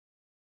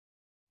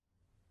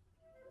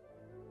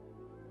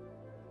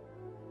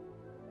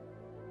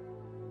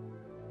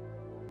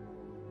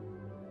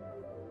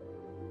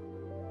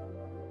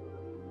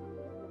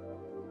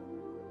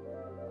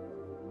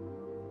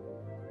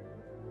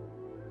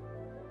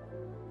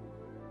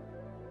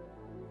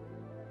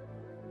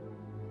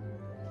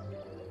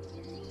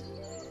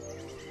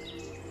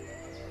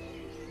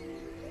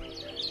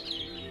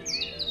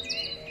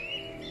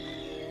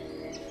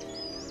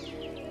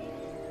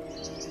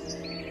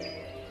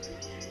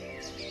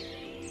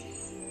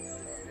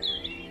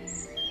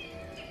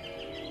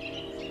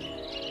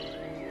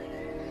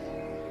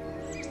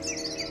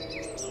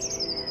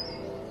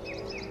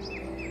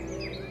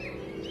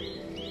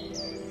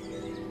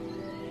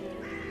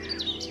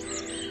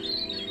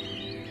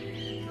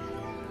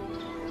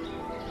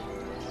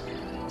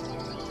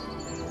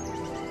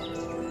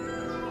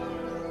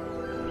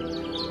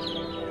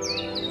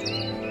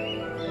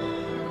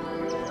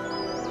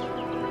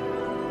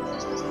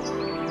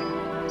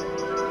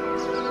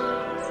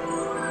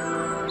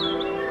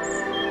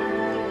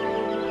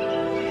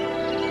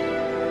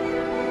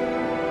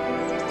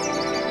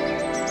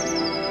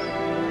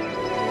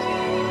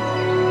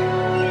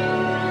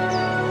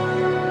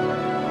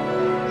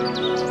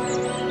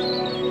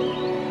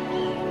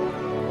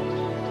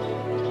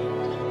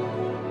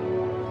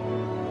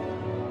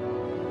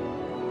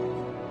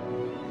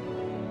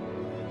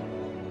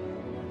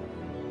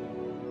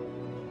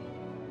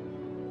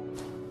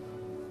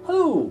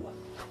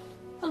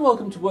and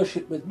welcome to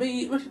worship with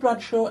me, Richard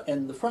Bradshaw,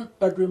 in the front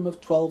bedroom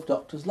of 12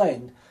 Doctors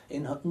Lane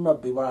in Hutton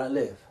Rugby, where I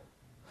live.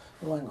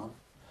 Oh, hang on.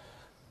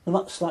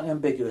 Well, that's slightly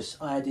ambiguous.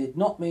 I did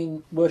not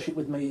mean worship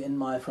with me in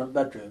my front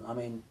bedroom. I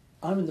mean,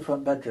 I'm in the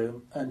front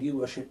bedroom and you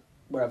worship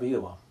wherever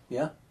you are,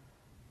 yeah?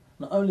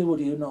 Not only would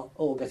you not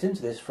all get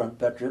into this front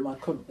bedroom, I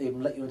couldn't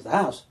even let you into the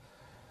house.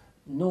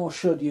 Nor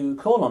should you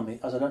call on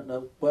me, as I don't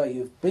know where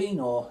you've been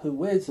or who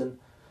with, and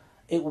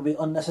it will be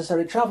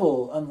unnecessary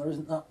travel, and there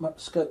isn't that much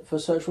scope for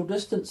social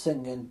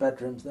distancing in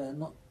bedrooms. They're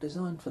not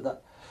designed for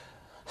that.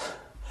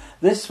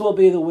 This will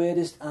be the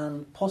weirdest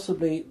and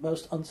possibly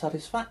most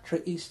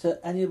unsatisfactory Easter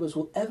any of us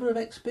will ever have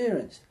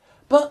experienced.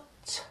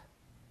 But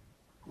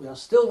we are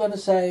still going to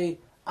say,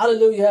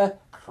 Alleluia,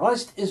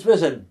 Christ is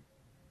risen.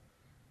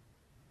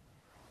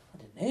 I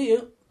didn't hear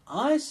you.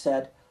 I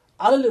said,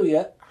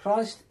 Alleluia,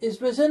 Christ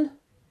is risen.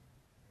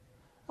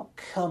 Oh,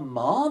 come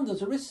on,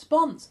 there's a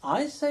response.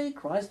 I say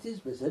Christ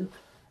is risen.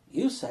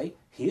 You say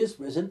he is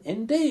risen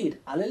indeed.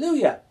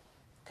 Alleluia.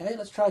 Okay,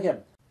 let's try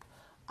again.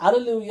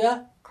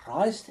 Alleluia,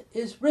 Christ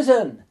is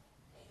risen.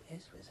 He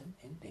is risen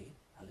indeed.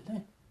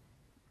 Alleluia.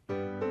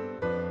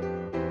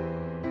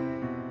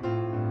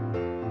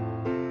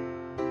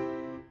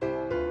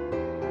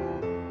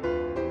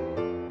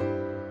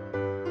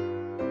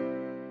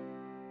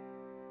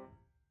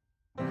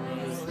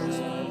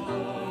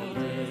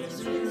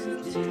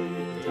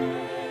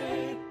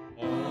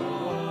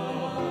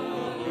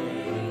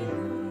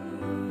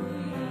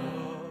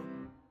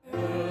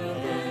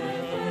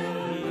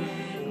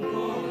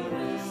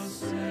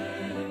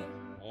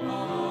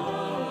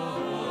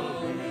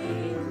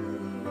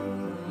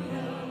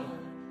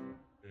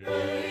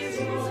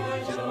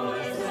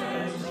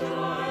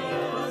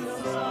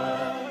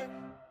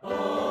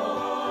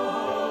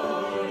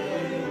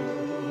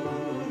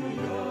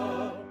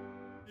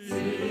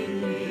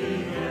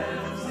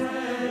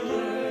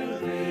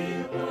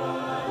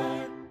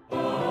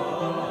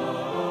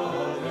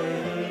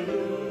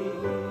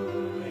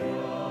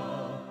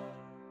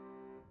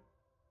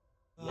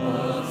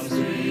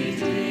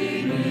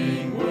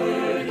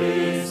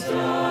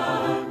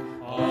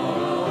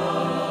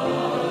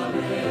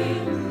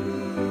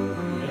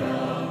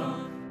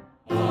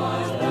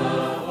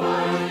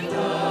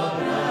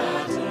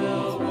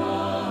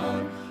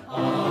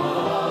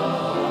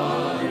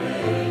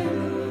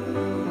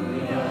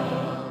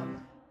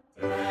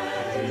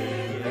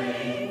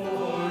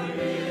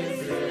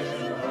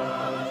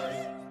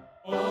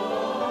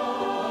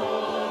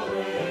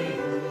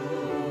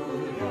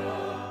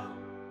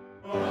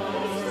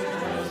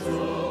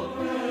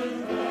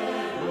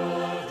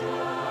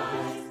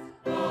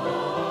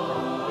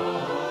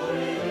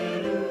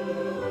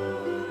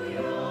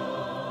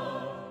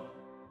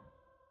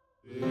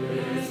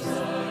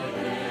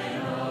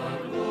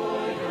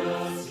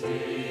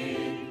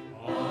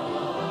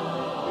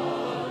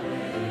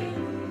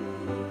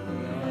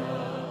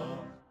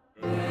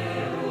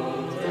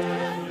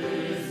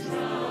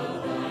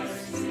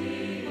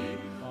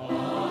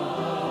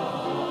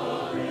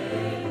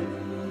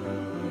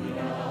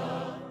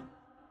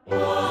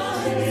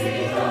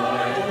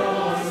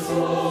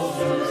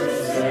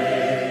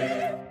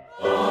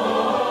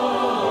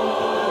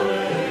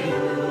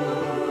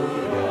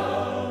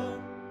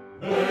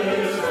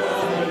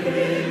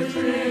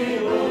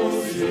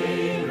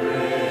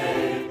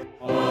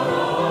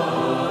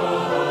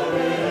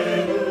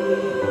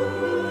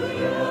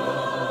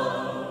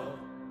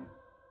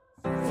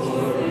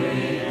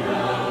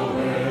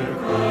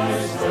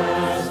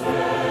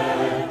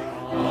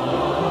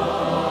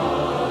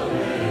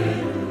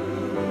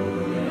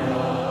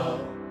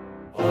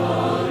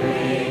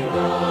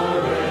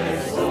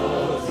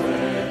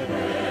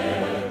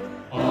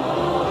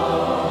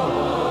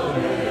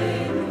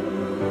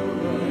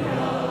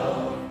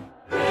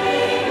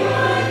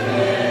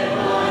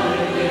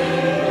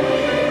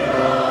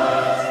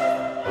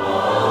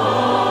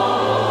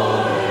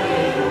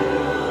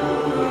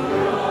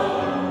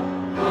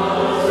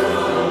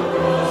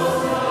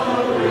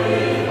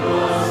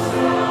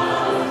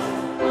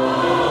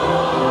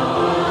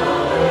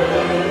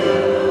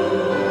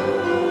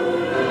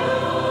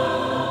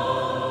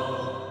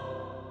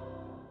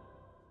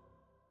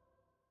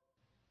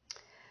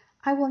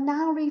 I will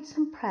now read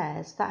some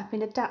prayers that have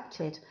been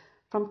adapted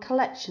from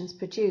collections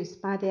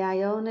produced by the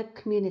Iona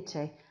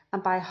community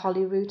and by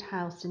Holyrood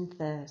House in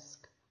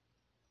Thirsk.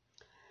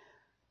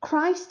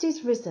 Christ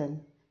is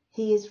risen,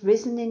 he is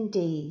risen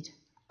indeed.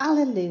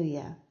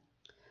 Alleluia.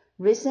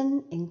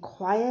 Risen in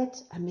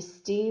quiet and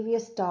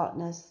mysterious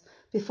darkness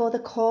before the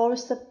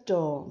chorus of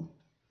dawn.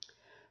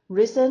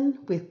 Risen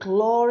with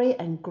glory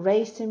and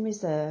grace in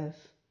reserve.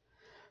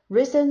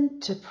 Risen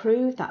to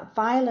prove that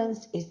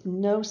violence is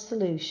no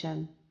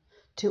solution,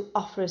 to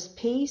offer us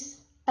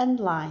peace and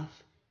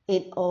life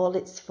in all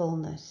its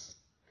fullness.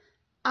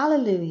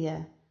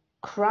 Alleluia,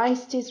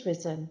 Christ is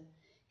risen,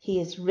 he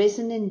is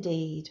risen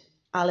indeed.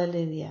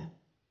 Alleluia.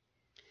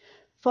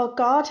 For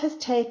God has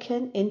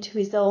taken into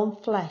his own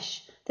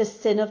flesh the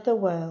sin of the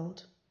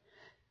world.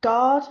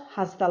 God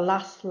has the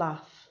last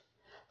laugh.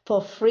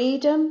 For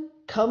freedom,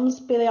 comes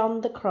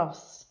beyond the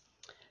cross,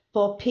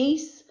 for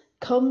peace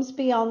comes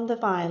beyond the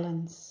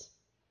violence,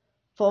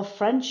 for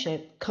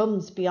friendship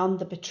comes beyond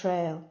the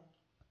betrayal,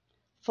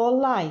 for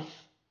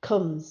life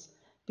comes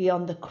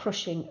beyond the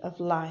crushing of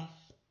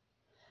life.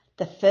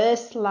 The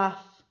first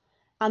laugh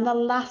and the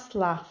last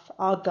laugh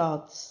are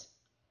God's,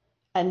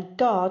 and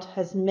God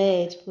has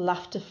made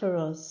laughter for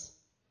us.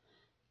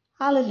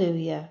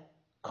 Alleluia,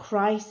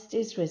 Christ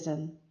is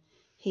risen.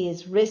 He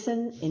is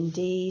risen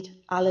indeed.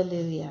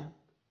 Alleluia.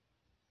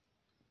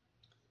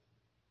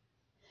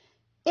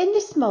 In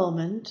this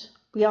moment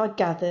we are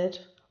gathered,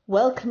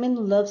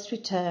 welcoming love's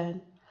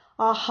return.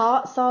 Our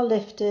hearts are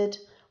lifted,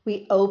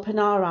 we open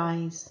our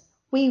eyes,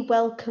 we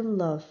welcome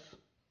love.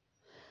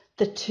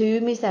 The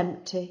tomb is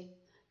empty,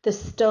 the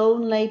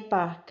stone laid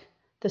back,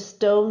 the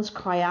stones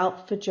cry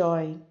out for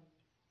joy.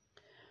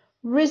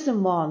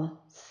 Risen One,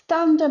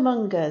 stand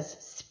among us,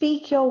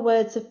 speak your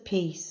words of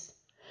peace.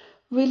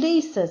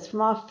 Release us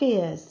from our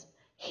fears,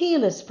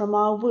 heal us from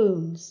our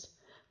wounds.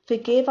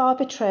 Forgive our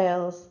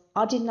betrayals,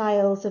 our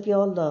denials of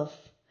your love,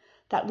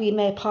 that we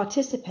may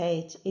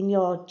participate in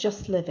your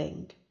just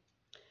living.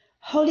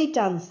 Holy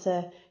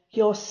dancer,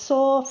 you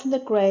soar from the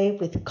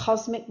grave with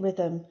cosmic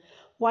rhythm,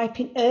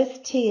 wiping earth's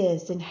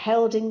tears and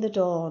heralding the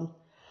dawn.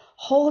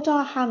 Hold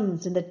our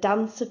hands in the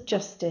dance of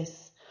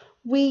justice,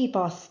 weave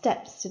our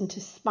steps into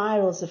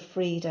spirals of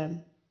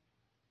freedom.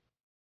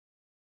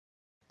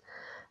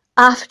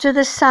 After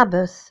the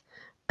Sabbath,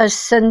 as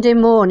Sunday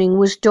morning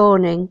was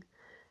dawning,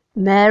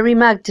 Mary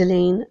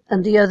Magdalene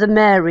and the other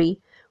Mary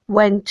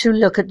went to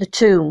look at the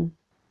tomb.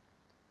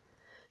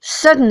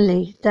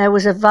 Suddenly there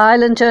was a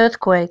violent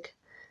earthquake.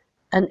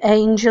 An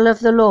angel of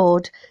the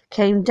Lord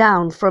came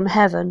down from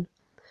heaven,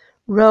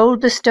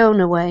 rolled the stone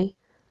away,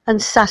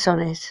 and sat on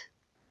it.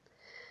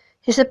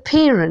 His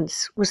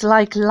appearance was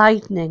like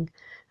lightning,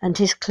 and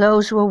his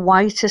clothes were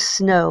white as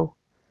snow.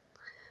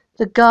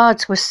 The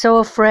guards were so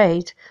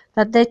afraid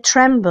that they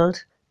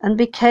trembled and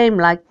became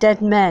like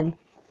dead men.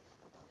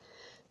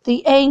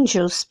 The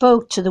angel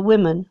spoke to the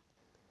women.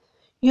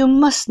 "You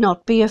must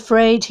not be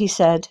afraid," he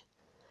said.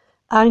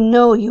 "I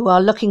know you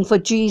are looking for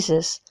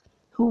Jesus,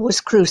 who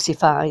was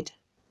crucified.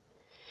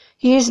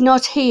 He is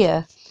not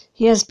here.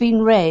 He has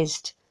been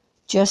raised,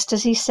 just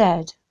as he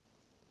said.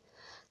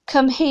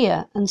 Come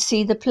here and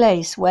see the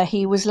place where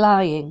he was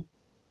lying.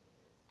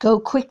 Go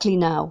quickly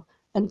now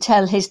and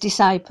tell his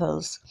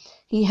disciples,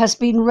 he has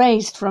been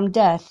raised from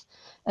death,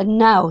 and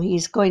now he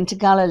is going to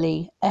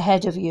Galilee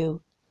ahead of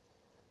you.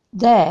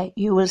 There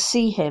you will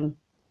see him.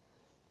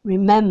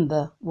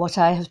 Remember what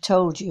I have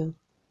told you."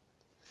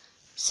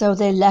 So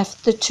they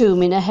left the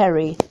tomb in a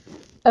hurry,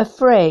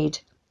 afraid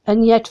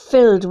and yet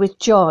filled with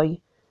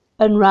joy,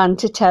 and ran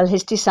to tell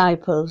his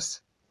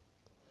disciples.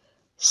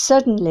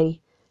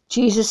 Suddenly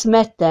Jesus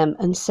met them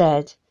and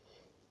said,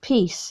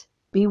 "Peace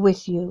be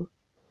with you."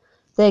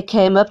 They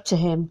came up to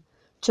him,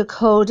 took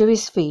hold of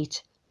his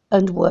feet,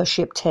 and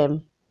worshipped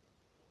him.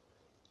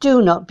 "Do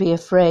not be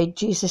afraid,"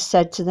 Jesus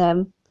said to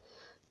them.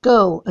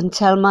 "Go and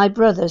tell my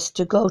brothers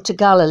to go to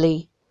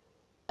Galilee,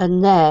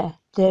 and there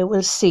they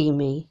will see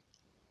me."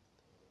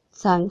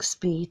 Thanks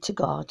be to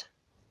God.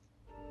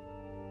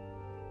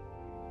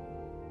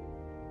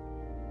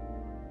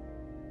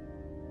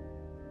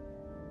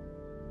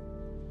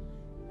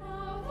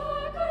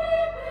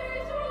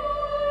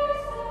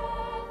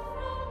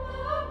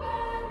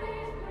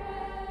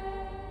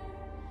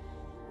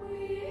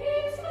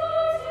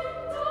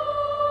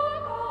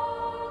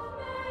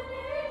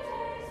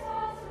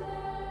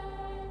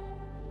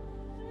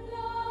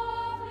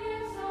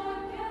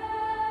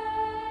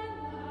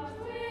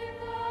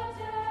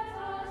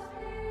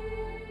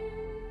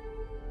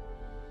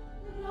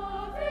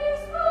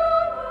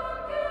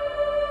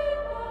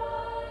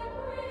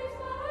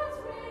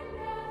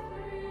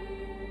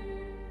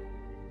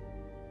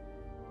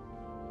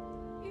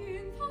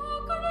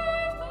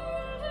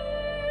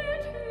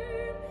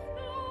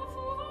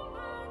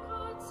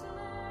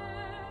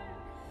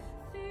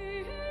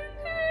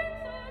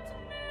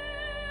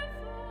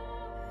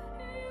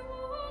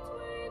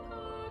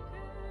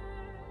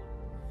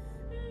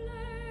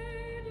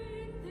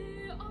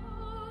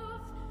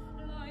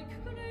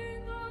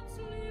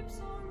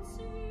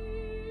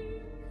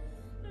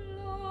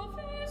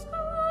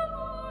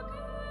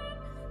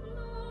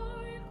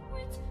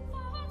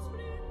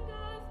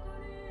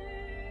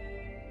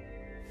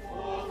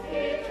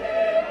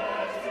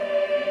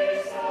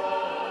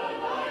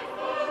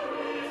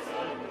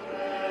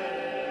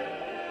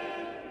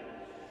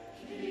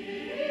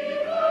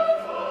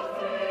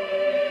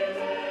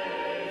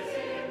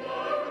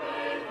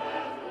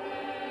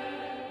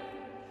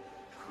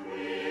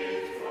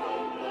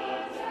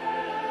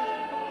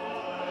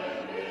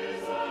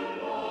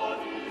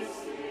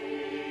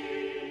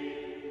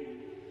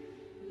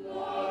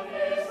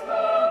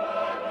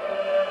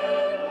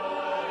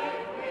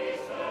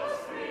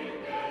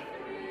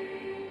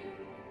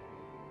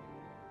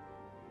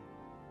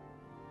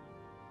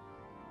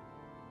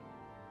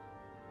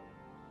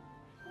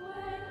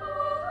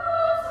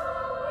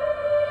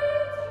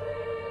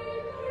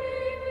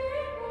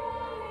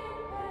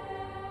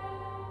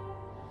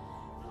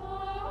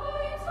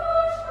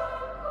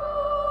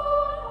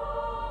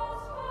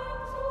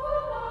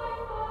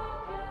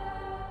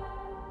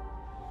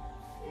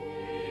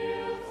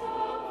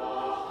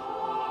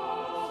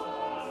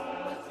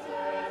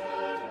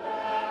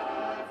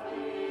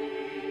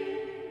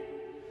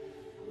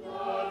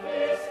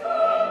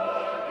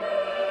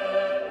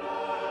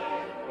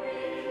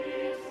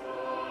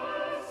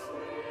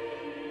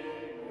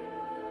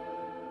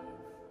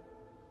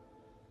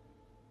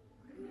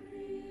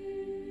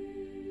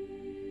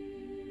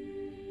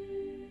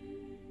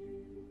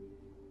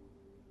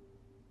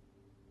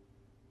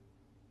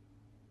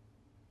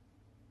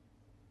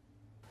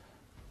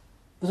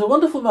 There's a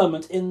wonderful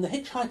moment in The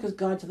Hitchhiker's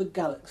Guide to the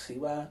Galaxy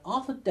where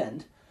Arthur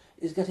Dent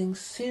is getting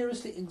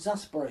seriously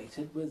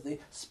exasperated with the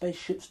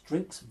spaceship's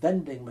drinks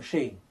vending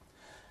machine.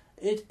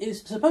 It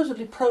is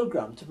supposedly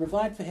programmed to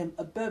provide for him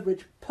a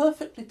beverage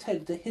perfectly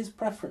tailored to his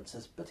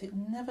preferences, but it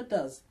never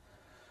does.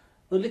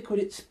 The liquid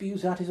it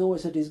spews out is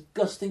always a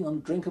disgusting,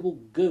 undrinkable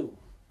goo.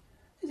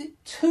 Is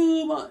it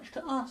too much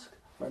to ask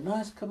for a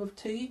nice cup of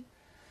tea?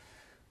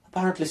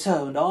 Apparently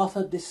so, and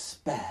Arthur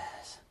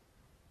despairs.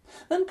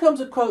 Then comes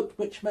a quote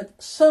which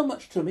meant so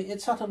much to me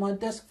it sat on my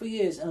desk for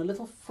years in a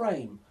little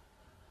frame.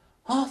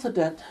 Arthur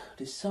Dent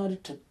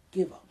decided to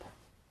give up.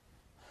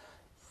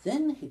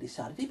 Then he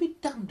decided he'd be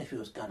damned if he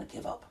was going to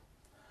give up.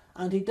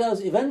 And he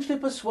does eventually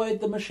persuade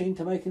the machine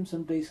to make him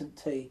some decent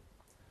tea,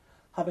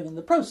 having in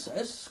the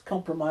process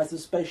compromised the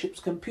spaceship's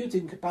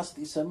computing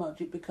capacity so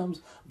much it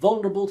becomes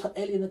vulnerable to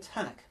alien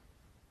attack.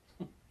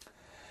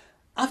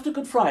 After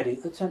Good Friday,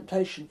 the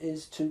temptation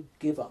is to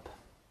give up.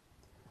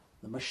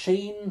 The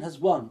machine has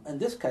won, in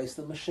this case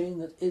the machine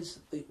that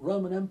is the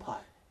Roman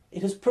Empire.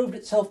 It has proved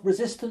itself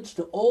resistant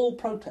to all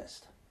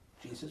protest.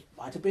 Jesus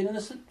might have been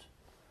innocent.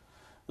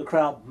 The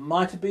crowd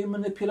might have been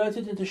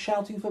manipulated into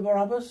shouting for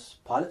Barabbas.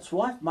 Pilate's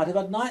wife might have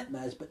had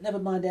nightmares, but never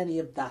mind any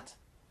of that.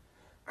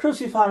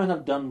 Crucify him and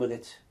have done with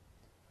it.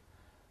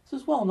 It's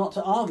as well not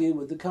to argue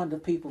with the kind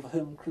of people for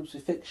whom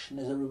crucifixion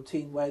is a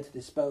routine way to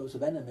dispose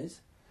of enemies.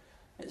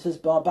 It's as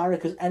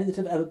barbaric as any that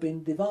have ever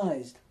been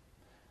devised.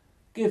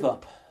 Give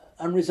up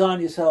and resign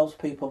yourselves,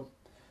 people.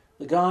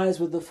 The guys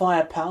with the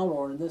firepower,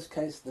 or in this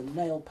case the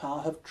nail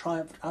power, have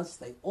triumphed as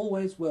they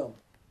always will.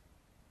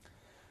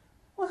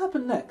 What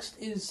happened next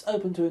is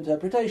open to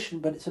interpretation,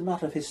 but it's a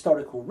matter of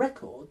historical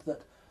record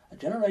that a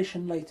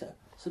generation later,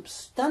 a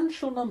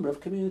substantial number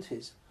of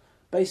communities,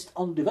 based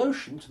on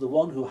devotion to the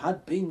one who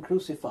had been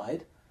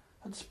crucified,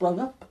 had sprung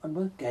up and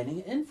were gaining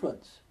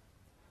influence.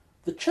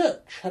 The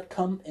church had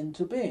come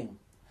into being.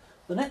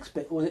 The next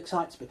bit always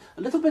excites me.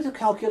 A little bit of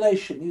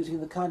calculation using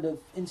the kind of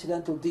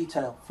incidental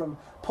detail from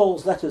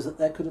Paul's letters that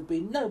there could have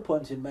been no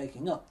point in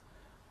making up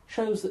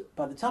shows that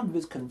by the time of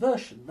his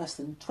conversion, less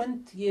than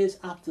 20 years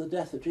after the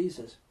death of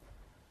Jesus,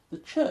 the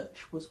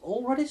church was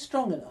already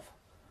strong enough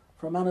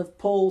for a man of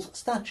Paul's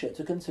stature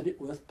to consider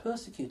it worth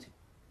persecuting.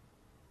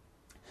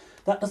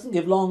 That doesn't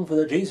give long for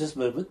the Jesus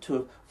movement to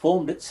have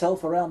formed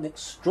itself around the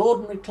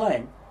extraordinary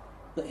claim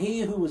that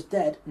he who was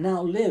dead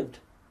now lived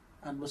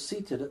and was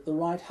seated at the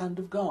right hand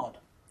of God.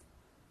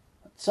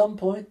 At some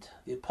point,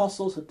 the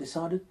apostles had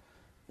decided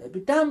they'd be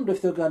damned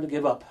if they were going to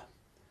give up.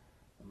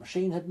 The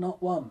machine had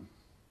not won.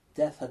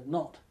 Death had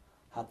not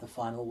had the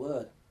final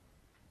word.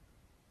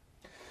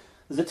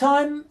 There's a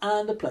time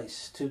and a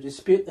place to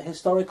dispute the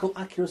historical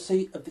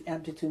accuracy of the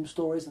empty tomb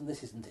stories, and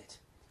this isn't it.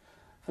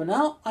 For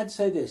now, I'd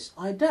say this.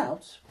 I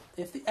doubt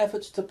if the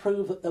efforts to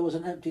prove that there was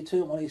an empty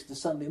tomb on Easter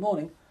Sunday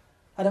morning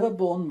had ever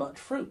borne much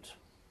fruit.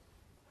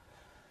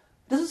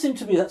 It doesn't seem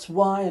to me that's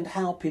why and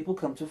how people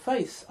come to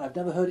faith. I've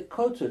never heard it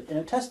quoted in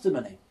a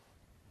testimony.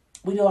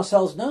 We do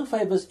ourselves no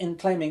favours in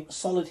claiming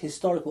solid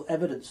historical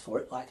evidence for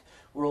it, like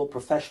we're all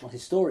professional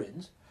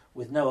historians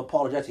with no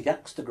apologetic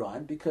axe to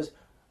grind, because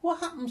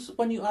what happens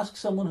when you ask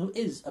someone who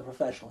is a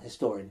professional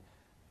historian?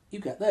 You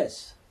get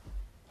this.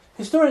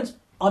 Historians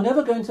are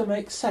never going to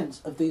make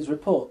sense of these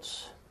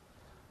reports,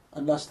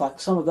 unless, like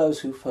some of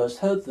those who first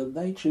heard them,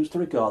 they choose to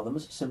regard them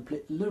as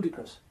simply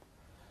ludicrous.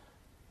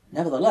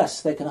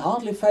 Nevertheless, they can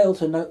hardly fail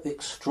to note the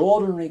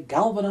extraordinary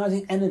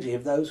galvanising energy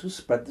of those who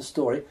spread the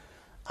story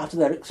after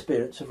their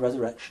experience of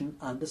resurrection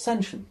and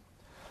ascension.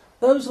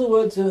 Those are the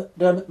words of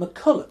Dermot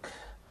McCulloch,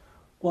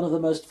 one of the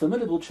most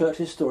formidable church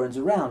historians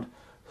around,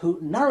 who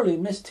narrowly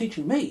missed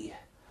teaching me,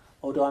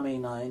 or do I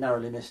mean I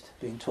narrowly missed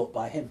being taught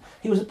by him.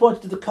 He was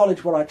appointed to the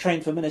college where I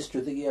trained for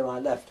ministry the year I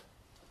left.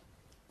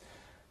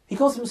 He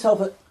calls himself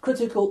a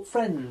critical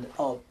friend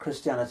of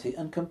Christianity,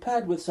 and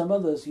compared with some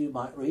others you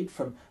might read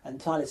from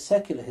entirely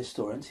secular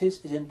historians,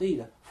 his is indeed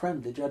a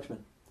friendly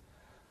judgment.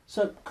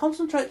 So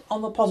concentrate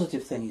on the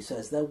positive thing, he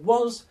says. There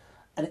was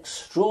an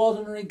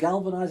extraordinary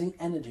galvanising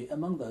energy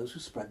among those who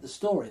spread the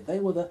story. They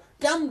were the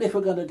damned if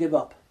we're going to give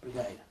up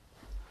brigade.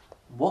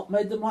 What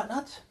made them like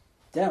that?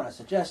 Dare I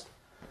suggest,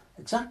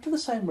 exactly the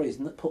same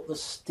reason that put the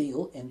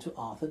steel into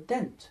Arthur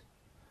Dent.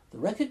 The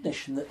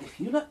recognition that if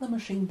you let the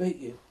machine beat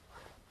you,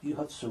 you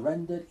have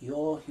surrendered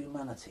your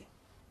humanity.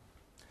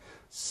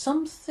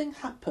 Something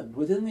happened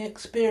within the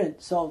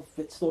experience of,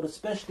 it's thought,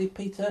 especially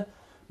Peter,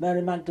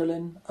 Mary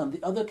Magdalene and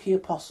the other key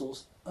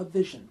apostles, a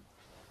vision.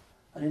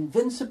 An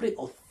invincibly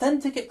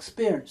authentic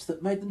experience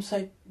that made them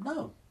say,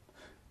 no,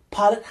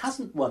 Pilate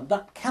hasn't won.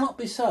 That cannot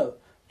be so.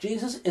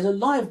 Jesus is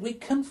alive. We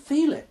can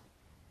feel it.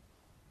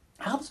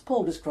 How does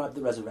Paul describe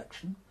the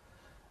resurrection?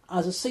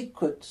 As a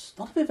sequence,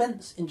 not of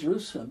events in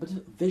Jerusalem, but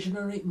of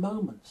visionary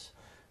moments.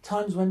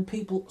 Times when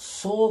people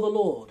saw the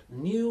Lord,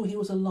 knew he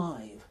was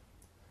alive,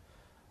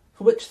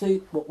 for which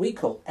what we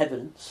call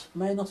evidence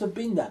may not have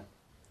been there.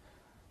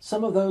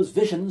 Some of those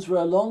visions were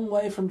a long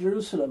way from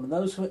Jerusalem, and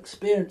those who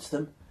experienced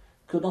them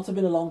could not have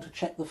been along to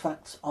check the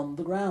facts on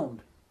the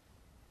ground.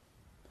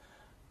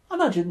 I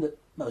imagine that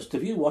most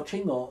of you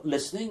watching or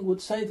listening would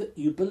say that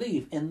you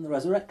believe in the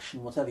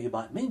resurrection, whatever you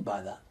might mean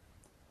by that.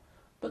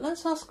 But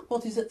let's ask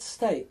what is at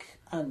stake,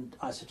 and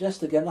I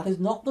suggest again that is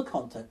not the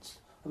contents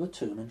of a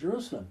tomb in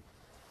Jerusalem.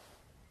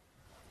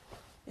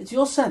 It's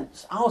your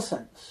sense, our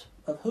sense,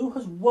 of who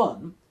has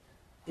won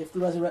if the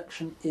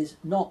resurrection is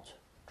not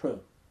true.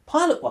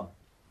 Pilate won.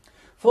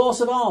 Force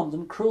of arms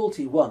and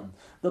cruelty won.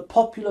 The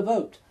popular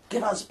vote,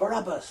 give us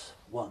Barabbas,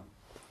 won.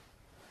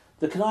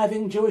 The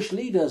conniving Jewish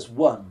leaders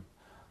won.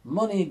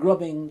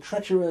 Money-grubbing,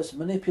 treacherous,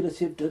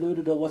 manipulative,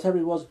 deluded, or whatever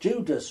it was,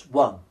 Judas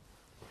won.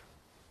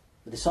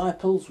 The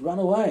disciples ran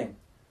away,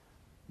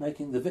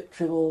 making the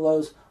victory of all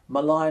those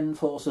malign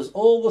forces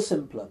all the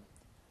simpler.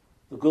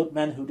 The good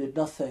men who did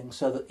nothing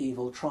so that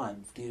evil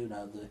triumphed. You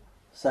know the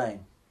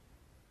saying.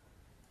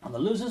 And the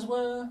losers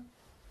were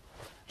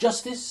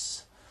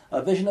justice,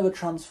 a vision of a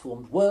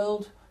transformed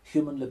world,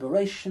 human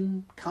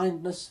liberation,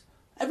 kindness,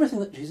 everything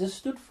that Jesus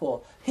stood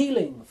for,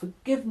 healing,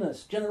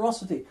 forgiveness,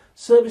 generosity,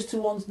 service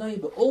to one's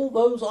neighbour. All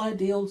those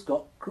ideals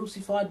got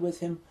crucified with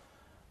him,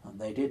 and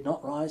they did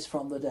not rise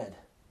from the dead.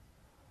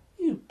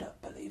 You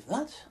don't believe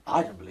that.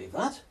 I don't believe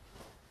that.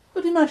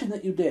 But imagine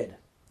that you did.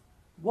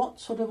 What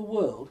sort of a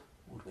world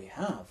would we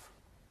have?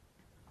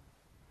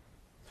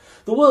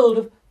 The world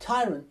of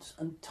tyrants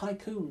and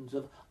tycoons,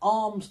 of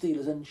arms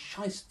dealers and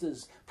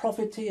shysters,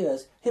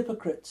 profiteers,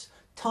 hypocrites,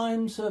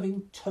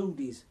 time-serving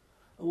toadies.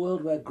 A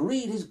world where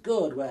greed is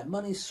good, where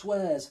money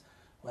swears,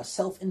 where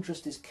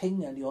self-interest is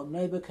king and your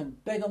neighbour can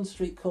beg on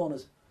street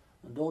corners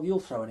and all you'll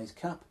throw in his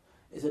cap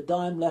is a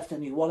dime left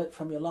in your wallet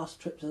from your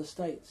last trip to the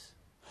States.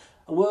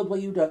 A world where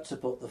you don't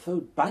support the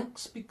food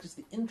banks because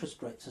the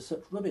interest rates are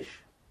such rubbish.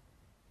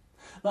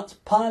 That's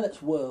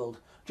Pilate's world,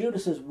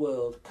 Judas's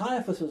world,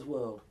 Caiaphas's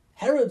world,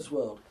 Herod's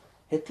world,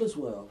 Hitler's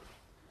world.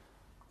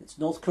 It's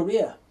North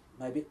Korea,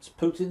 maybe it's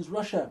Putin's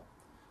Russia,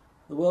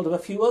 the world of a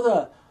few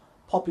other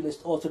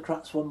populist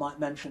autocrats one might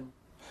mention.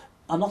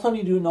 And not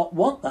only do you not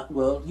want that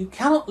world, you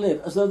cannot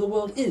live as though the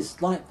world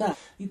is like that.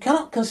 You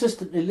cannot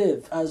consistently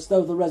live as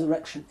though the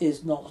resurrection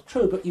is not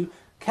true, but you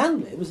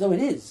can live as though it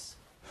is.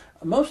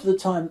 And most of the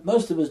time,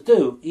 most of us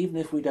do, even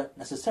if we don't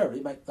necessarily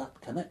make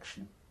that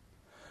connection.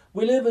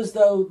 We live as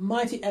though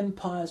mighty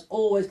empires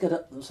always get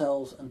up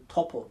themselves and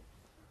topple,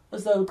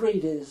 as though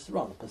greed is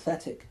rather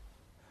pathetic,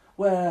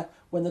 where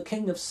when the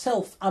king of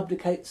self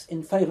abdicates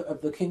in favour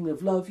of the king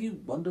of love,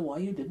 you wonder why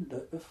you didn't do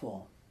it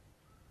before.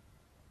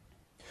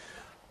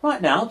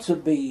 Right now, to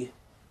be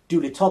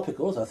duly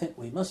topical, as I think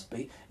we must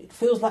be, it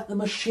feels like the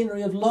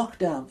machinery of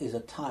lockdown is a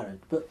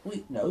tyrant, but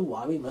we know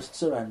why we must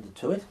surrender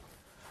to it,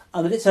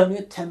 and that it's only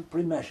a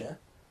temporary measure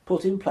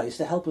put in place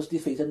to help us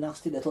defeat a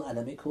nasty little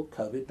enemy called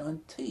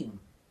COVID-19.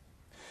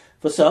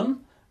 For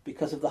some,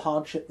 because of the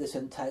hardship this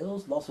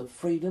entails, loss of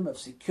freedom, of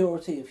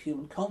security, of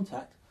human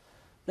contact,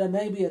 there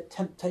may be a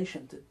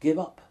temptation to give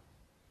up.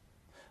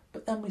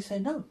 But then we say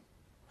no.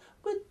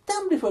 We're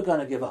damned if we're going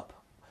to give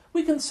up.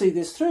 We can see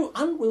this through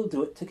and we'll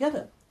do it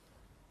together,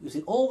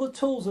 using all the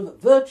tools of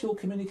virtual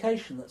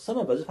communication that some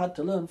of us have had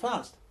to learn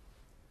fast.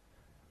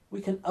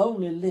 We can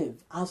only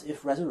live as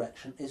if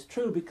resurrection is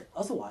true, because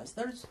otherwise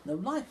there is no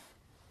life.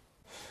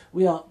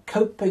 We are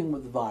coping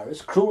with the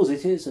virus, cruel as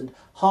it is and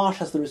harsh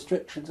as the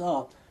restrictions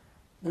are.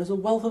 There is a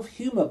wealth of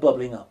humour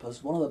bubbling up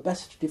as one of the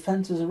best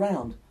defences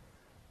around.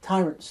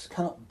 Tyrants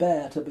cannot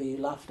bear to be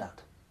laughed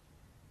at.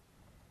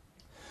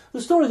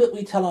 The story that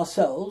we tell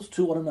ourselves,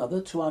 to one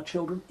another, to our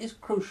children, is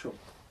crucial.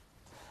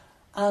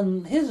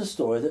 And here's a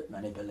story that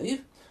many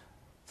believe.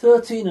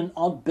 13 and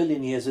odd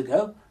billion years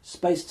ago,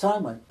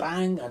 space-time went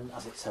bang, and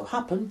as it so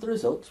happened, the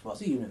result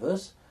was a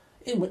universe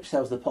in which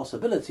there was the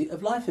possibility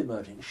of life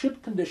emerging,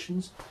 should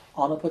conditions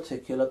on a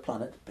particular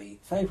planet be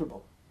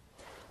favourable.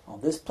 On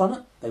this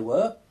planet they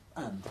were,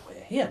 and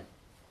we're here.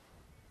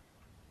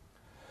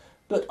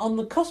 But on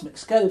the cosmic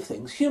scale of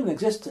things, human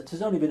existence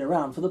has only been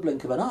around for the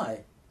blink of an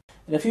eye.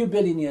 In a few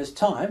billion years'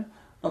 time,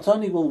 not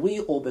only will we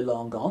all be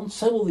long gone,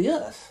 so will the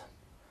Earth,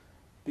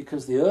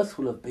 because the Earth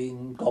will have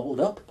been gobbled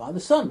up by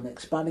the Sun,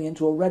 expanding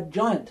into a red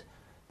giant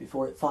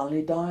before it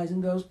finally dies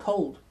and goes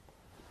cold.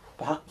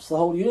 Perhaps the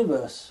whole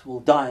universe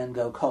will die and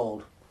go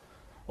cold,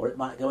 or it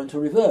might go into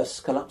reverse,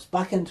 collapse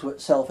back into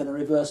itself in a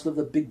reversal of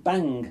the Big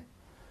Bang,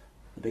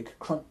 the Big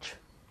Crunch.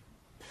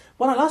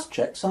 When I last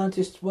checked,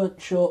 scientists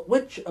weren't sure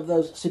which of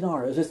those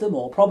scenarios is the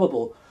more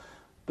probable,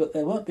 but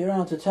they won't be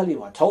around to tell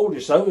you, I told you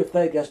so, if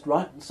they guessed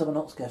right and someone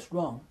else guessed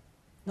wrong.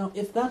 Now,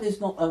 if that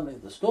is not only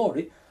the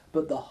story,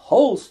 but the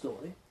whole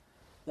story,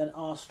 then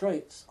our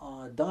straits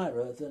are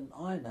direr than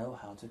I know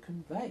how to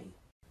convey.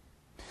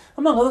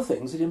 Among other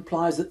things, it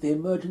implies that the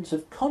emergence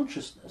of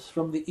consciousness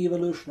from the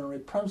evolutionary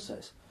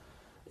process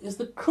is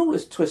the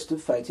cruelest twist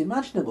of fate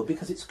imaginable,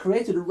 because it's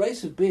created a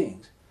race of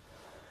beings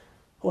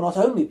who are not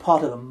only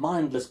part of a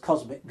mindless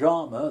cosmic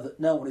drama that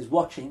no one is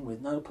watching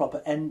with no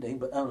proper ending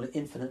but only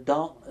infinite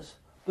darkness,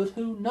 but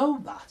who know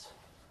that.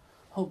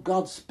 Oh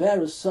God,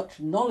 spare us such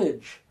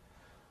knowledge,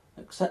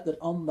 except that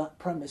on that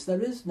premise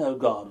there is no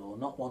God, or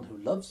not one who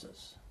loves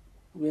us.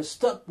 We are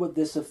stuck with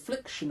this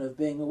affliction of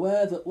being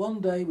aware that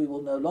one day we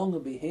will no longer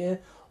be here,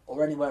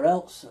 or anywhere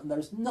else, and there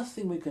is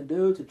nothing we can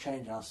do to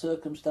change our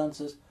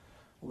circumstances,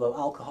 although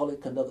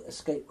alcoholic and other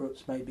escape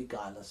routes may be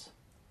guileless.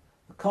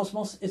 The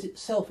cosmos is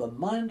itself a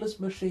mindless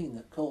machine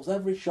that calls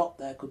every shot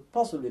there could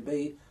possibly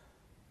be,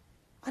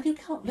 and you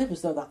can't live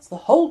as though that's the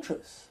whole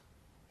truth.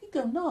 You'd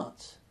go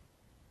nuts.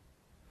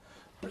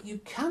 But you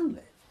can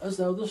live as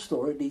though the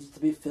story needs to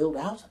be filled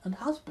out and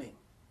has been.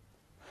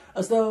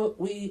 As though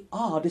we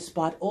are,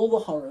 despite all the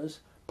horrors,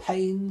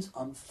 pains,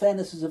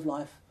 unfairnesses of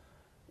life,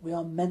 we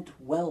are meant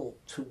well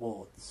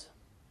towards.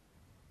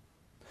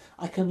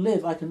 I can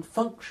live, I can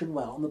function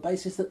well on the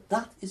basis that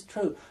that is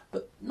true,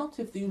 but not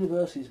if the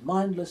universe is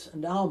mindless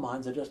and our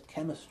minds are just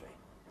chemistry.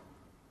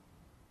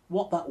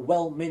 What that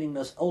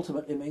well-meaningness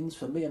ultimately means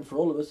for me and for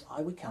all of us,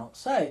 we cannot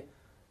say,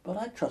 but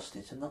I trust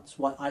it, and that's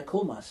why I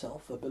call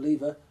myself a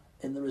believer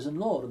in the risen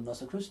Lord, and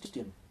thus a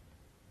Christian.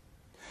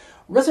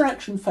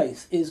 Resurrection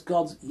faith is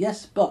God's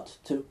yes but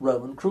to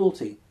Roman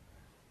cruelty,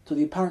 to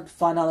the apparent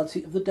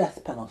finality of the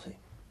death penalty.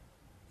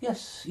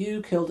 Yes,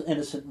 you killed an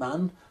innocent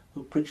man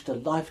who preached a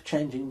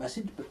life-changing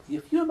message, but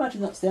if you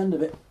imagine that's the end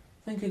of it,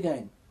 think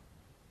again.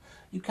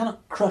 You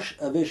cannot crush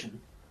a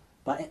vision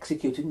by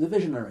executing the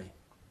visionary.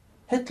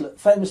 Hitler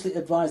famously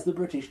advised the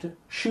British to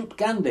shoot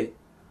Gandhi,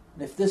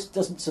 and if this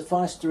doesn't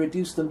suffice to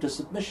reduce them to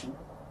submission,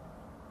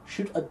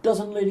 shoot a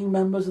dozen leading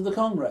members of the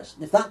Congress,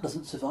 and if that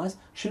doesn't suffice,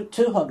 shoot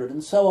 200,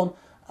 and so on,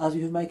 as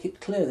you make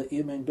it clear that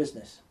you mean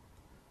business.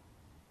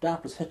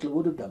 Doubtless Hitler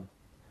would have done,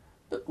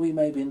 but we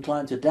may be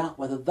inclined to doubt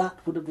whether that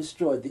would have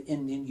destroyed the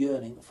Indian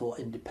yearning for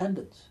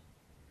independence.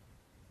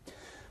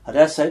 I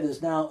dare say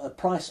there's now a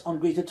price on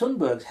Greta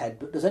Thunberg's head,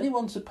 but does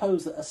anyone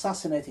suppose that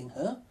assassinating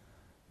her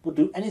would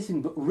do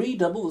anything but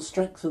redouble the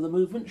strength of the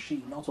movement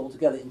she not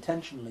altogether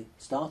intentionally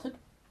started?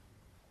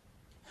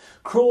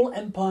 Cruel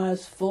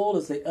empires fall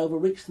as they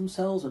overreach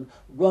themselves and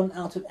run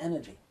out of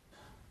energy.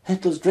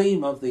 Hitler's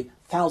dream of the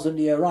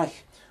 1,000-year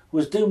Reich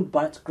was doomed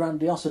by its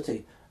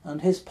grandiosity,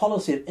 and his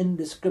policy of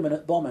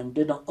indiscriminate bombing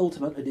did not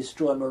ultimately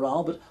destroy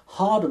morale, but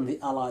hardened the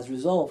Allies'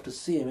 resolve to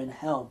see him in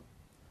hell.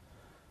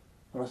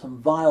 There are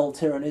some vile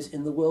tyrannies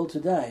in the world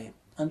today,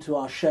 and to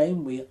our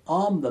shame we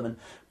arm them and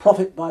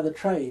profit by the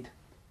trade.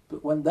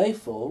 But when they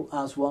fall,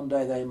 as one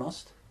day they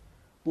must,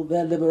 will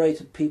their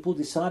liberated people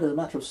decide as a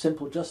matter of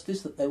simple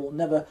justice that they will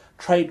never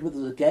trade with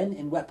us again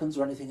in weapons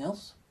or anything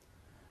else?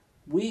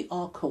 We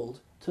are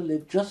called to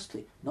live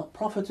justly, not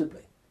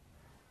profitably.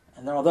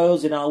 And there are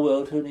those in our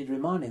world who need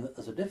reminding that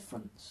there's a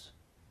difference.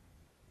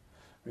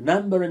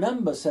 Remember,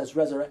 remember, says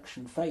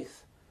resurrection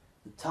faith,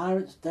 the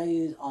tyrant's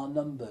days are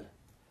numbered,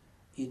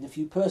 even if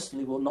you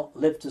personally will not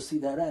live to see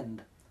their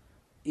end,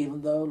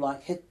 even though,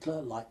 like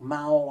Hitler, like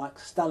Mao, like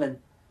Stalin,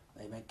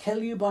 they may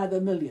kill you by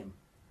the million.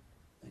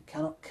 They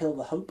cannot kill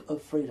the hope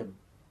of freedom.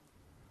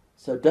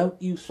 So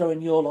don't you throw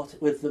in your lot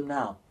with them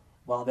now,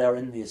 while they are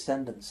in the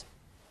ascendancy.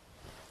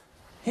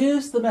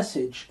 Here's the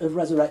message of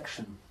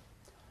resurrection.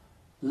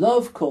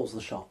 Love calls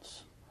the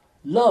shots.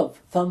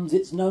 Love thumbs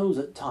its nose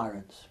at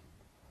tyrants.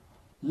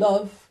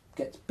 Love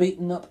gets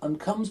beaten up and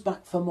comes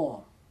back for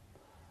more.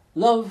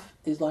 Love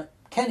is like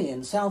Kenny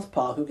in South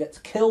Park, who gets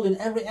killed in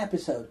every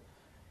episode.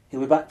 He'll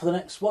be back for the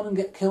next one and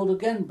get killed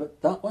again,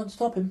 but that won't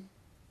stop him.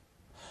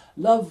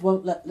 Love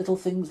won't let little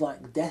things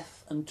like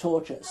death and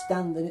torture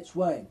stand in its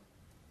way.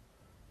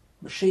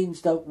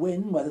 Machines don't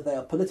win, whether they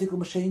are political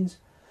machines,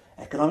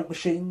 economic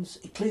machines,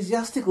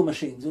 ecclesiastical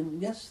machines, and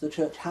yes, the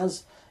church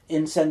has,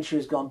 in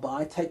centuries gone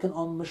by, taken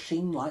on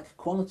machine-like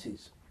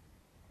qualities.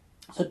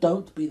 So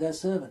don't be their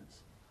servants.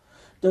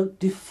 Don't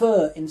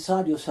defer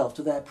inside yourself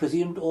to their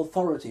presumed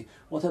authority,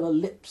 whatever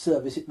lip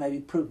service it may be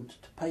prudent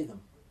to pay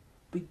them.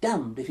 Be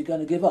damned if you're going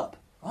to give up,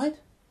 right?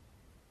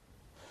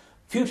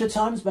 Future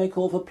times may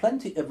call for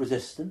plenty of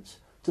resistance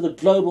to the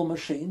global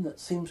machine that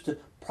seems to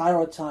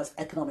prioritise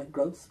economic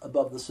growth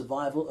above the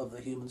survival of the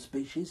human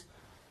species,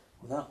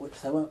 without which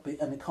there won't be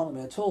an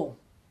economy at all.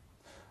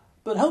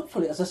 But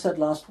hopefully, as I said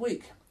last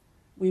week,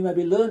 we may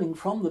be learning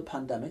from the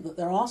pandemic that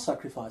there are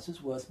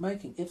sacrifices worth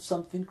making if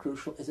something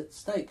crucial is at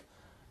stake,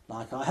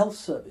 like our health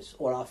service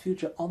or our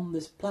future on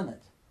this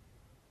planet.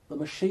 The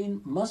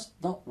machine must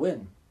not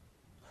win.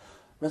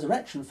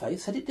 Resurrection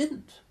faith said it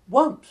didn't,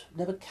 won't,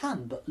 never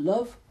can, but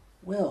love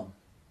will.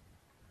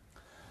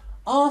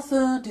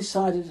 Arthur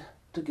decided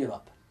to give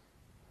up.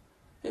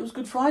 It was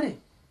Good Friday,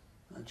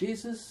 and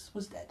Jesus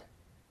was dead.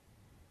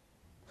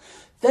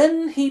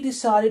 Then he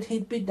decided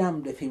he'd be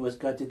damned if he was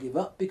going to give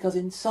up, because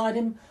inside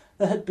him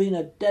there had been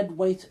a dead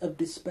weight of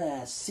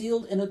despair,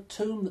 sealed in a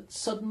tomb that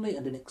suddenly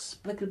and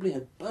inexplicably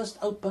had burst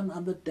open,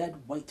 and the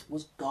dead weight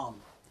was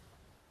gone.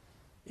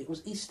 It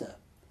was Easter,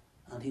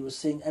 and he was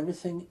seeing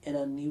everything in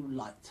a new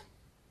light.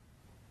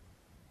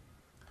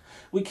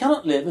 We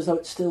cannot live as though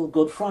it's still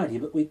Good Friday,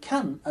 but we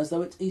can as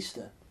though it's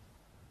Easter.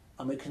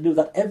 And we can do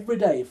that every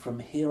day from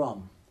here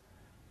on.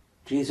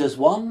 Jesus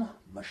won,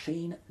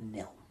 machine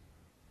nil.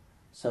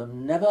 So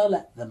never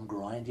let them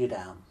grind you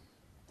down.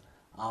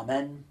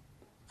 Amen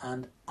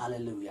and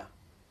Alleluia.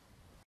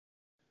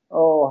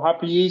 Oh,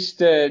 happy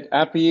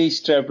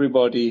Easter,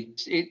 everybody.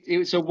 It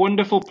was a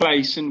wonderful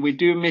place, and we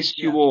do miss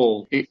you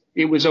all.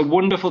 It was a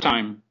wonderful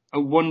time. a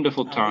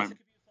wonderful time.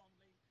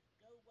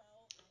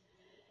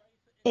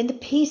 In the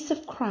peace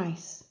of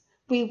Christ,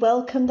 we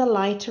welcome the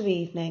lighter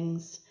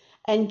evenings,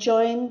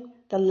 enjoying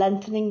the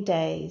lengthening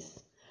days,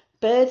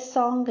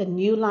 birdsong and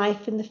new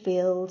life in the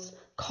fields,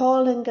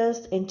 calling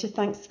us into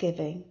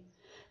thanksgiving,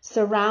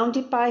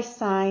 surrounded by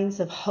signs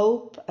of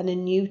hope and a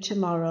new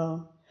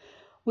tomorrow.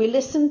 We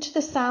listen to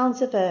the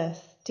sounds of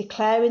earth,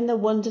 declaring the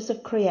wonders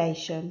of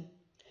creation.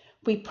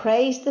 We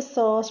praise the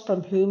source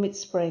from whom it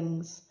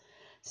springs.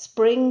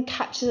 Spring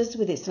catches us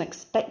with its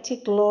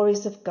unexpected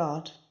glories of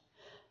God.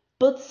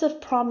 Buds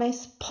of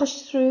promise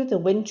push through the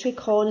wintry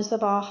corners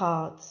of our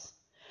hearts.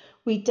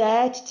 We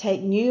dare to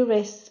take new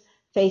risks,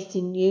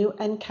 facing new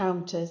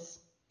encounters.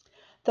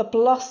 The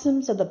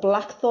blossoms of the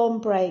blackthorn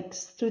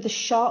breaks through the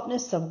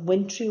sharpness of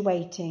wintry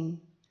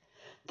waiting.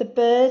 The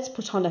birds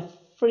put on a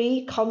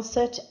free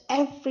concert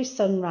every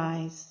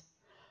sunrise.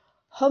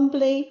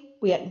 Humbly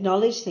we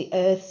acknowledge the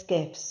earth's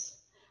gifts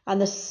and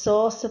the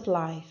source of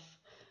life.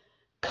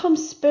 Come,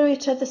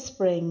 Spirit of the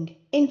spring,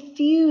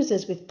 infuse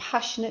us with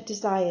passionate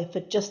desire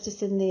for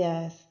justice in the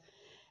earth.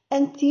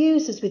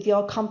 Enthuse us with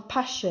your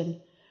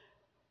compassion.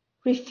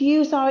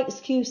 Refuse our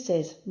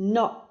excuses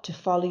not to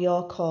follow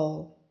your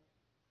call.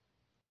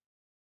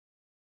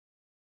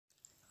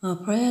 Our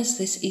prayers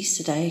this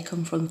Easter Day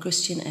come from the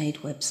Christian Aid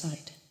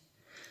website.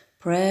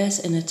 Prayers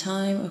in a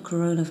time of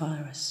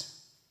coronavirus.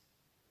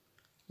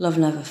 Love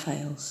never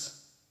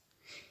fails.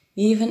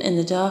 Even in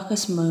the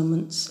darkest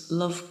moments,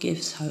 love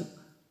gives hope.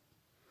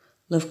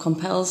 Love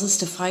compels us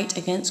to fight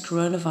against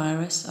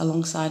coronavirus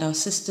alongside our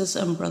sisters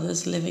and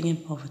brothers living in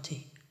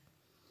poverty.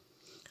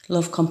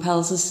 Love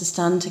compels us to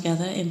stand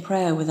together in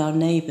prayer with our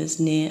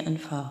neighbours near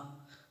and far.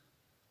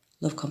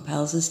 Love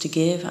compels us to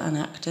give and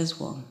act as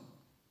one.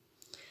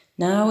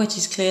 Now it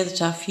is clear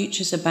that our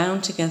futures are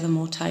bound together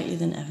more tightly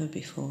than ever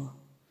before.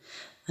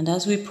 And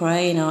as we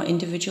pray in our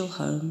individual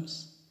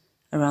homes,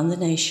 around the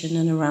nation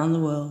and around the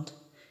world,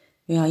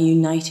 we are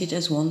united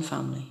as one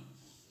family.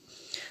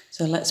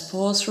 So let's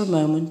pause for a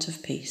moment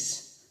of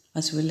peace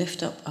as we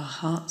lift up our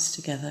hearts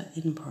together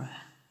in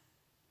prayer.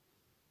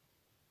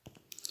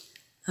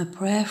 A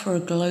prayer for a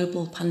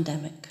global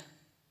pandemic.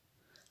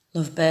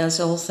 Love bears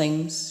all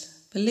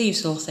things,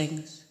 believes all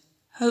things,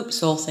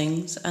 hopes all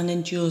things, and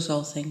endures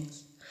all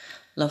things.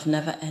 Love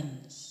never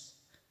ends.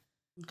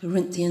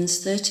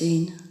 Corinthians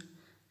 13,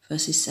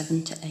 verses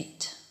 7 to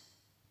 8.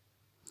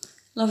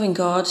 Loving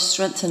God,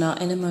 strengthen our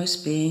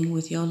innermost being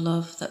with your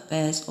love that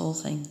bears all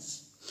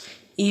things,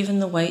 even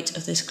the weight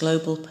of this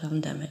global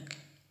pandemic,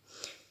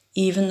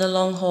 even the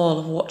long haul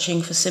of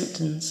watching for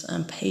symptoms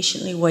and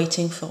patiently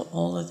waiting for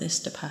all of this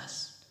to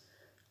pass,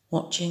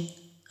 watching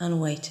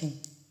and waiting,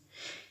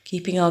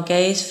 keeping our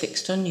gaze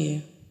fixed on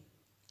you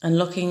and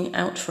looking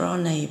out for our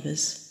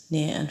neighbours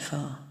near and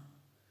far.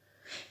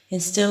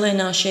 Instill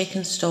in our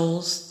shaken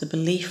souls the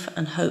belief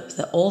and hope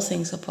that all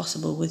things are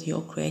possible with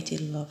your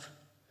created love,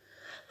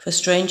 for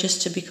strangers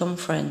to become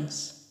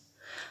friends,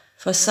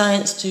 for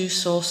science to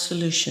source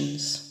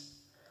solutions,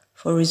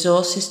 for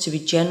resources to be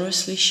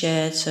generously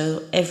shared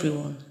so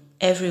everyone,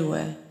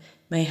 everywhere,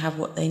 may have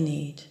what they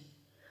need,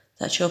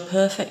 that your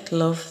perfect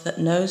love that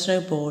knows no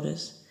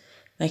borders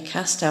may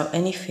cast out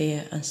any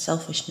fear and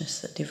selfishness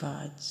that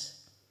divides.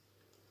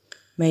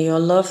 May your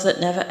love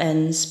that never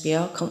ends be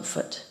our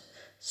comfort,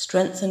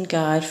 strength and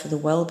guide for the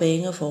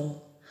well-being of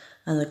all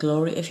and the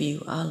glory of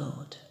you, our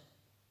Lord.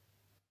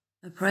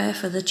 A prayer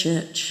for the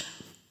Church.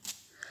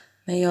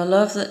 May your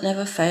love that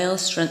never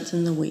fails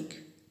strengthen the weak,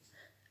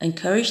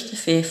 encourage the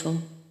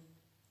fearful,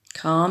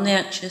 calm the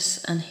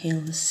anxious and heal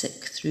the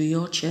sick through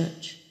your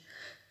Church,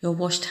 your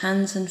washed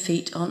hands and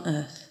feet on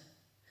earth,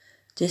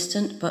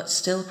 distant but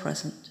still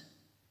present,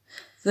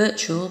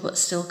 virtual but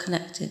still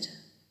connected,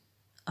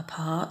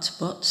 apart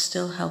but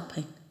still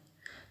helping.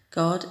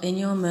 God, in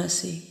your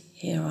mercy,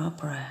 hear our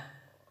prayer.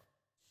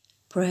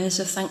 Prayers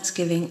of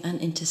thanksgiving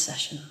and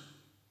intercession.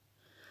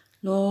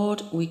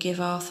 Lord, we give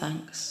our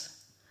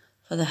thanks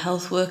for the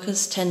health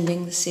workers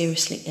tending the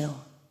seriously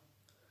ill,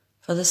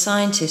 for the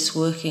scientists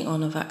working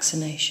on a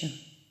vaccination,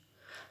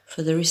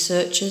 for the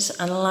researchers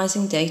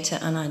analysing data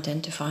and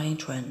identifying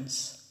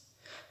trends,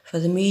 for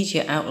the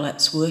media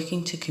outlets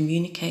working to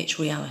communicate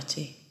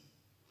reality,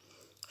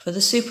 for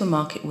the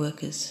supermarket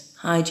workers,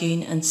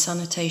 hygiene and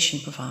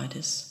sanitation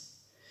providers,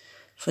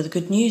 for the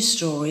good news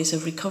stories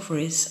of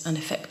recoveries and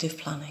effective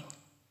planning,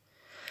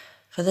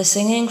 for the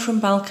singing from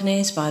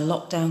balconies by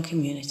lockdown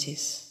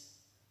communities,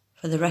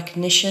 for the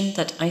recognition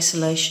that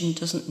isolation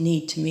doesn't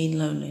need to mean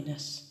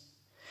loneliness,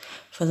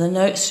 for the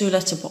notes through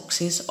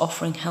letterboxes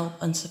offering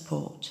help and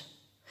support,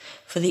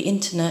 for the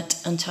internet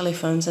and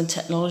telephones and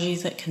technology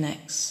that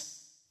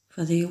connects,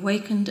 for the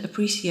awakened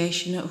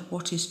appreciation of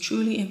what is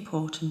truly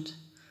important.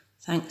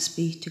 Thanks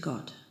be to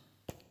God.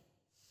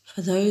 For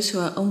those who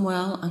are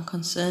unwell and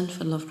concerned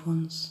for loved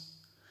ones,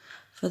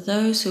 for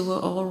those who were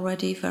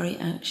already very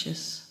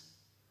anxious,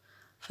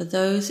 for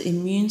those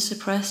immune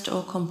suppressed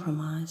or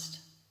compromised,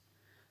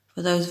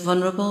 for those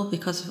vulnerable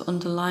because of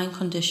underlying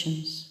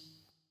conditions,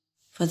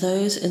 for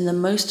those in the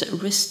most at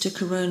risk to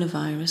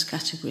coronavirus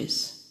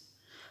categories,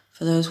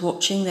 for those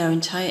watching their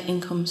entire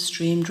income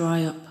stream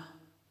dry up,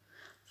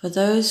 for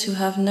those who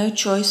have no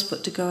choice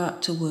but to go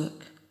out to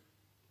work,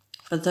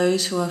 for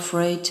those who are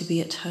afraid to be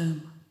at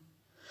home,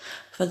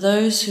 for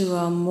those who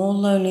are more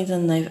lonely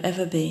than they've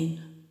ever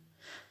been,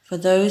 for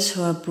those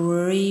who are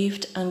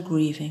bereaved and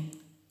grieving.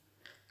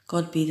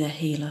 God be their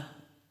healer,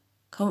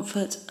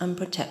 comfort and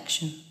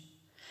protection.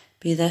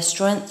 Be their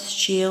strength,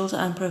 shield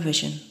and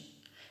provision.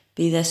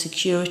 Be their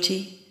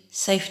security,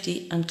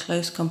 safety and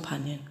close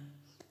companion.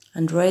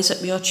 And raise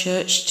up your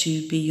church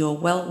to be your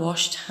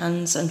well-washed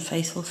hands and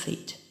faithful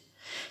feet,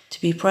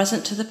 to be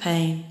present to the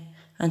pain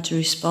and to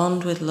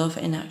respond with love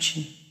in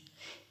action,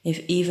 if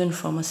even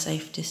from a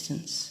safe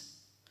distance.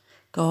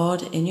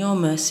 God, in your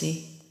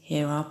mercy,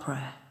 hear our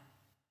prayer.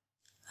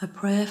 A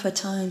prayer for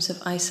times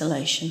of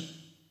isolation.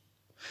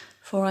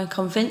 For I am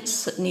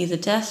convinced that neither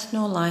death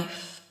nor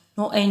life,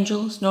 nor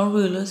angels, nor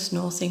rulers,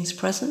 nor things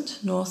present,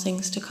 nor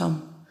things to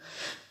come,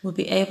 will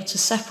be able to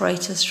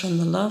separate us from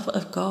the love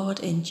of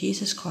God in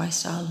Jesus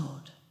Christ our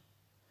Lord.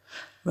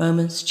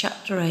 Romans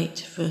chapter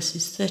 8,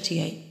 verses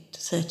 38 to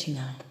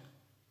 39.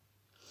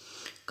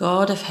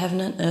 God of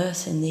heaven and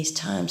earth, in these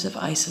times of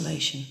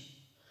isolation,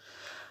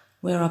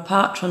 we are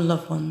apart from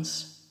loved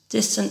ones,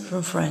 distant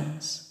from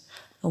friends,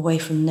 away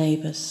from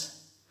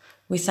neighbours.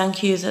 We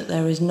thank you that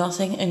there is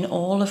nothing in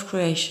all of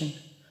creation,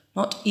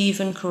 not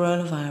even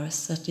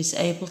coronavirus, that is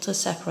able to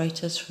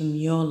separate us from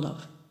your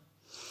love.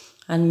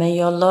 And may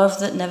your love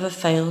that never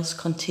fails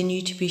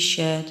continue to be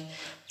shared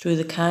through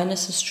the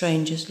kindness of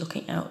strangers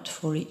looking out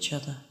for each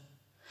other,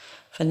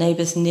 for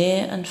neighbours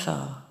near and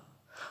far,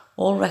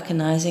 all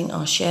recognising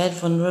our shared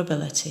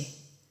vulnerability,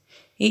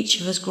 each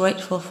of us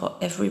grateful for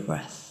every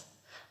breath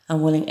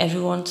and willing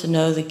everyone to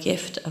know the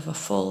gift of a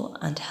full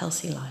and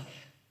healthy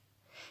life.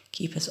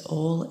 Keep us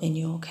all in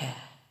your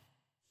care.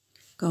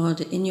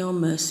 God, in your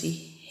mercy,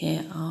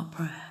 hear our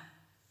prayer.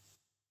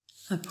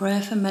 A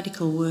prayer for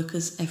medical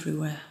workers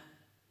everywhere.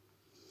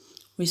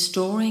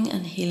 Restoring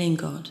and healing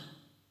God,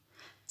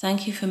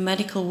 thank you for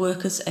medical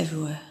workers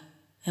everywhere,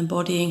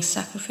 embodying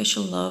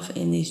sacrificial love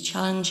in these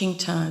challenging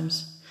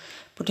times,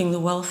 putting the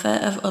welfare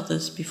of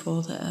others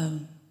before their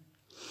own,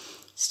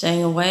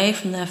 staying away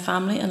from their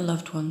family and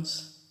loved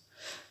ones,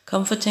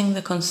 comforting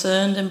the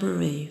concerned and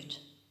bereaved,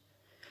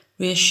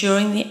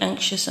 reassuring the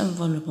anxious and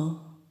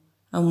vulnerable,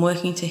 and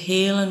working to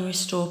heal and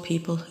restore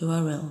people who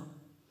are ill.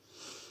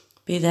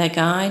 Be their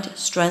guide,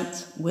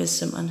 strength,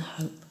 wisdom and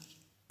hope.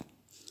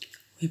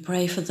 We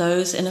pray for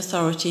those in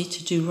authority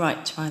to do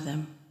right by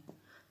them,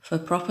 for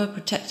proper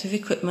protective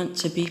equipment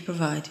to be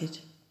provided,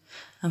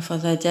 and for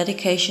their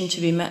dedication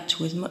to be met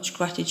with much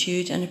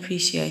gratitude and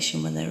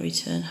appreciation when they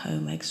return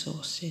home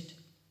exhausted.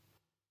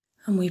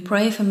 And we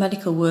pray for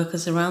medical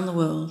workers around the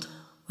world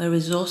where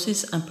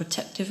resources and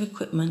protective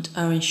equipment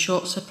are in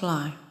short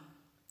supply,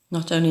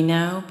 not only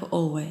now but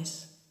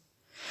always.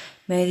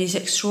 May these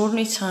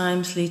extraordinary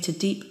times lead to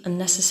deep and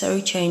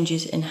necessary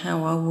changes in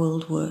how our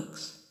world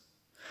works,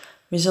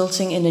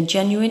 resulting in a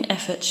genuine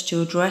effort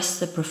to address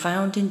the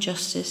profound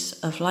injustice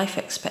of life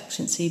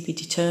expectancy be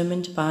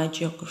determined by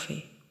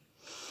geography,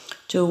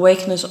 to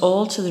awaken us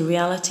all to the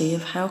reality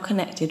of how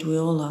connected we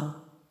all are,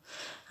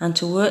 and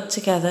to work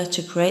together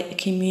to create the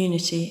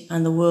community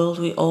and the world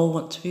we all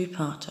want to be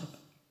part of.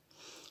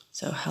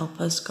 So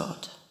help us,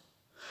 God.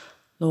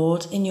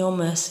 Lord, in your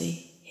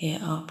mercy, hear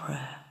our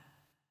prayer.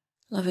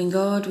 Loving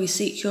God, we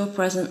seek your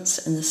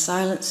presence in the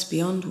silence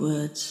beyond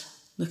words,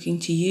 looking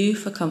to you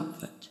for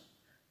comfort,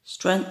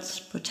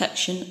 strength,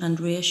 protection and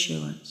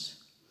reassurance,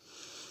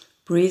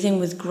 breathing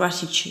with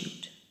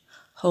gratitude,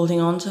 holding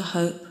on to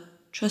hope,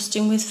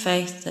 trusting with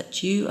faith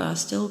that you are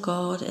still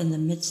God in the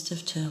midst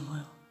of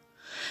turmoil,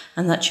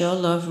 and that your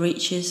love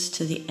reaches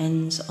to the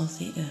ends of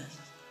the earth.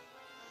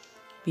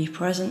 Be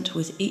present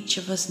with each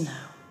of us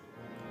now.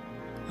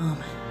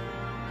 Amen.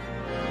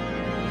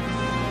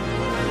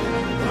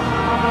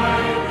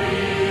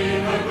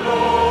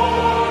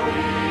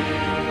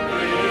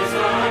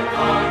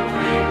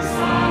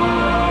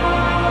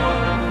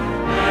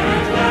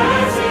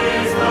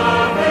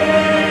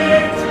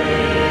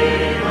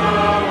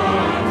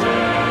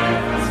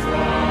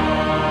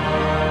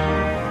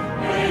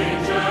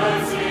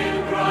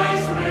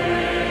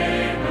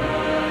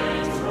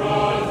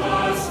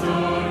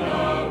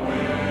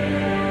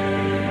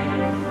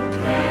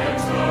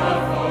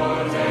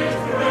 Let the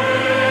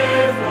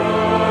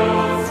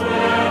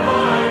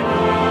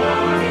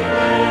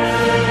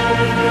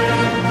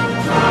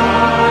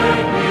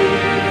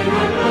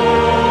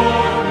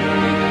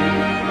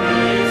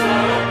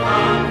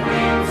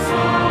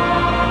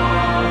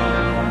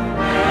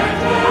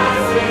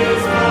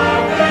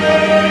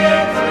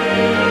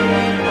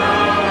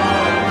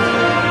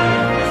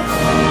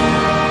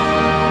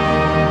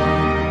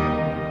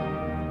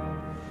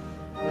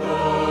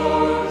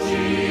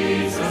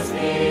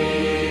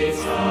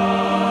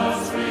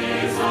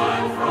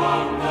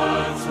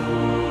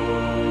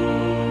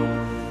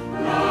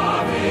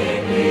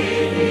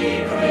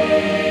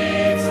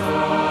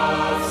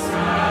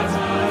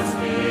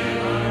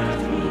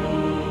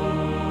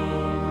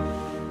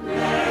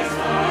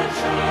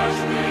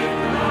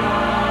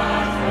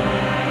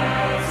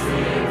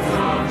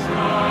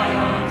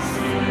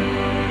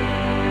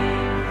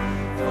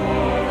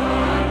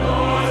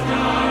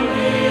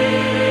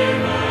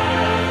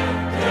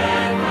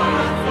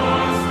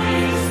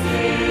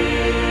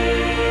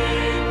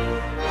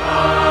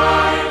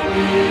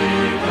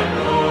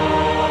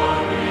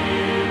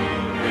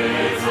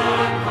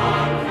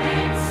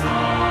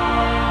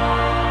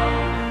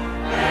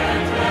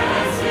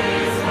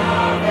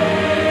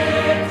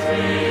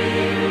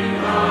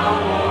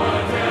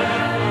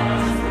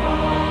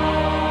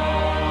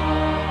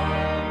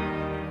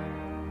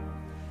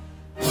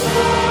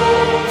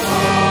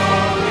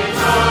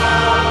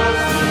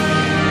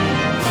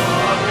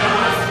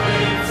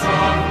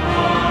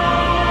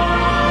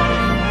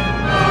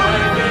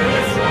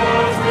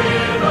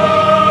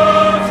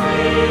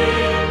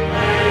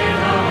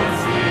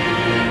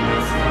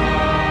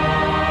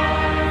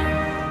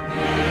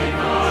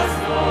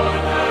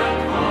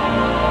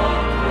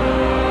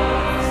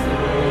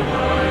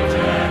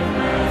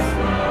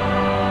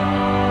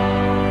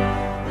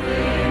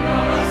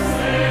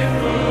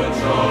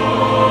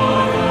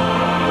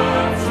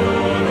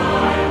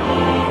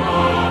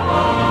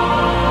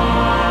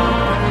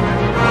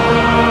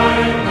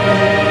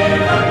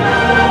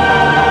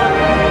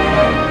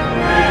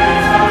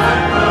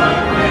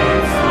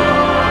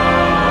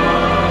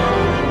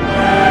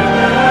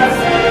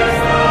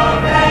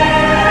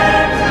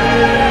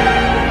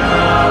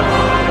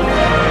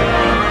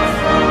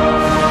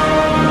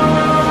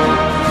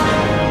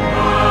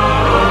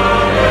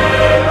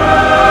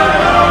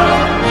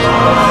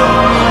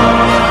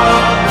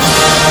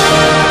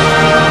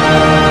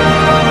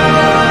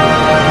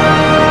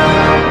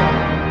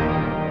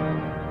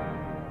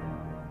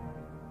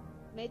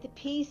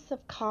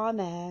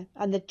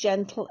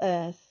gentle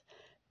earth,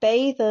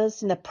 bathe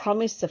us in the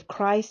promise of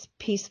Christ's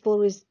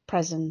peaceful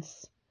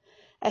presence,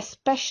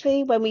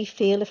 especially when we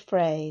feel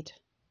afraid.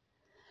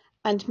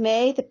 And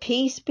may the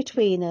peace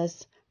between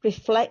us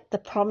reflect the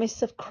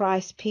promise of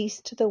Christ's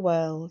peace to the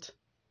world.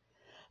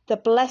 The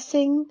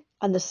blessing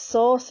and the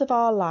source of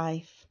our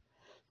life,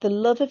 the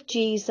love of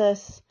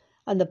Jesus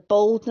and the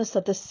boldness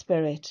of the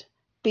Spirit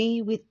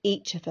be with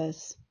each of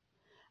us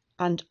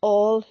and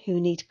all who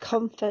need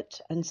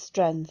comfort and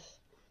strength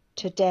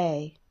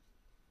today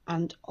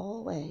and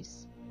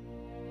always.